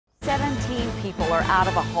17 people are out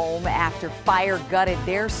of a home after fire gutted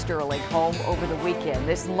their Sterling home over the weekend.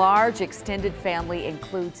 This large extended family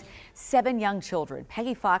includes 7 young children.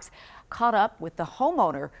 Peggy Fox caught up with the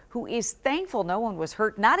homeowner, who is thankful no one was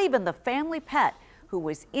hurt, not even the family pet who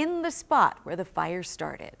was in the spot where the fire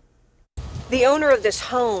started. The owner of this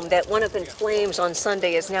home that went up in flames on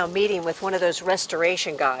Sunday is now meeting with one of those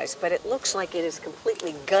restoration guys, but it looks like it is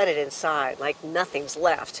completely gutted inside, like nothing's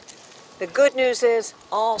left. The good news is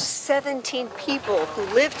all 17 people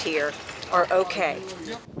who lived here are okay.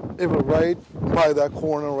 It was right by that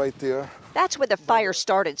corner right there. That's where the fire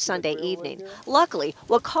started Sunday evening. Luckily,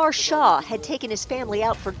 Waqar Shah had taken his family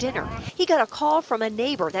out for dinner. He got a call from a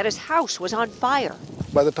neighbor that his house was on fire.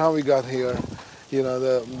 By the time we got here, you know,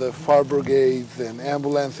 the fire brigades and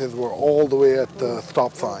ambulances were all the way at the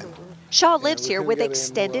stop sign. Shaw lives here with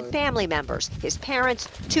extended family members, his parents,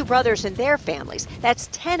 2 brothers and their families. That's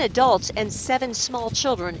 10 adults and 7 small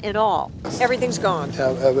children in all. Everything's gone. Yeah,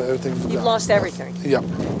 everything's gone. You've lost everything. Yep,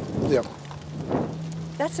 yep.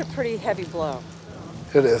 That's a pretty heavy blow.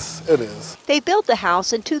 It is, it is. They built the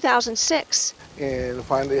house in 2006. And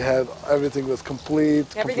finally had, everything was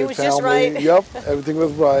complete. Everything was family. just right. Yep, everything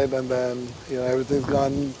was right, and then, you know, everything's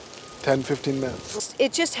gone 10, 15 minutes.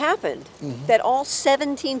 It just happened that all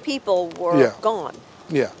 17 people were gone.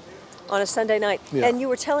 Yeah. On a Sunday night. Yeah. And you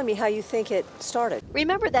were telling me how you think it started.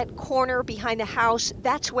 Remember that corner behind the house?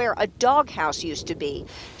 That's where a doghouse used to be.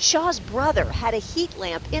 Shaw's brother had a heat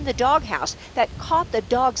lamp in the doghouse that caught the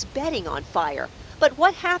dog's bedding on fire. But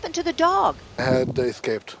what happened to the dog? I had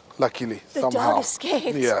escaped, luckily, the somehow. The dog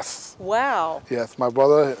escaped? Yes. Wow. Yes, my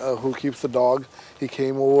brother who keeps the dog, he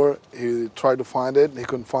came over, he tried to find it, he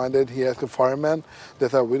couldn't find it. He asked a fireman. They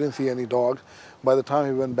said, we didn't see any dog. By the time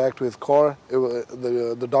he went back to his car,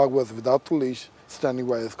 the dog was without the leash, standing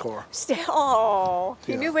by his car. Oh,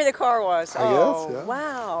 he knew where the car was. I guess, yeah.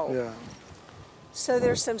 Wow. Yeah. So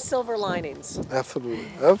there's some silver linings. Absolutely,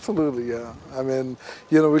 absolutely, yeah. I mean,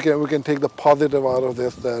 you know, we can take the positive out of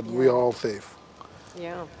this, that we are all safe.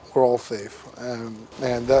 Yeah. We're all safe,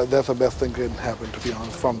 and that's the best thing that can happen, to be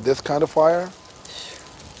honest, from this kind of fire.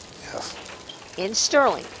 Yes. In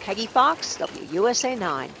Sterling, Peggy Fox, WUSA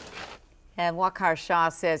 9. And Waqar Shah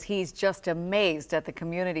says he's just amazed at the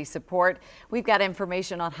community support. We've got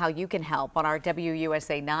information on how you can help on our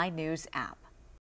WUSA 9 News app.